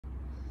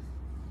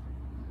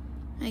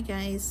Hi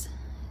guys,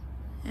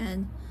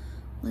 had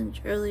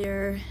lunch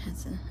earlier, had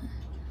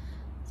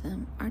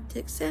some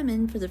Arctic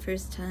salmon for the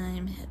first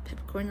time, had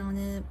peppercorn on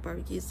it,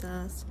 barbecue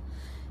sauce,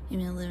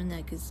 even a lemon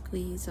I could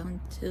squeeze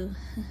onto,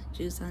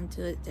 juice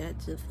onto it to add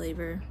to the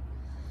flavor.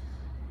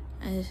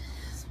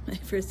 It's my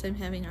first time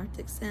having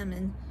Arctic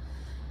salmon,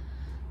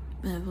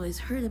 but I've always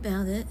heard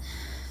about it.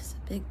 It's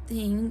a big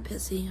thing,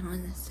 pissy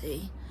on,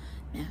 say,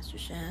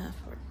 MasterChef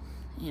or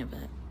any of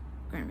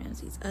Gordon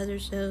Ramsay's other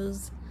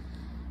shows.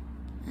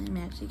 I'm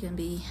actually going to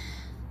be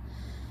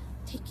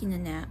taking a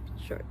nap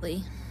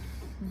shortly,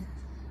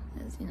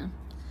 as you know,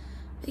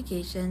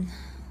 vacation,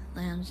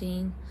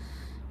 lounging,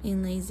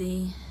 being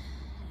lazy.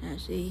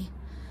 Actually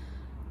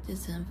did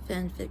some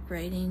fanfic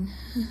writing,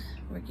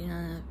 working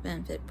on a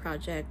fanfic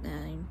project that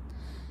I'm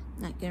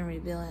not going to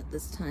reveal at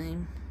this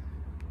time.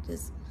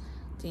 Just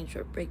taking a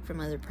short break from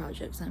other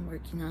projects I'm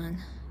working on.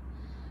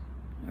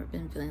 I've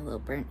been feeling a little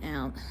burnt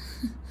out,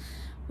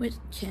 which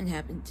can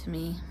happen to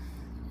me,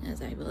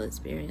 as I will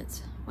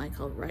experience what I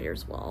call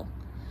writer's wall,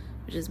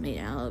 which is made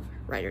out of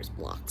writer's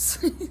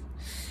blocks.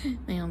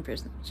 My own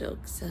personal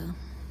joke. So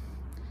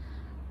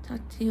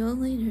talk to you all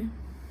later.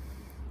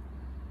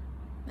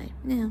 Bye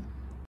for now.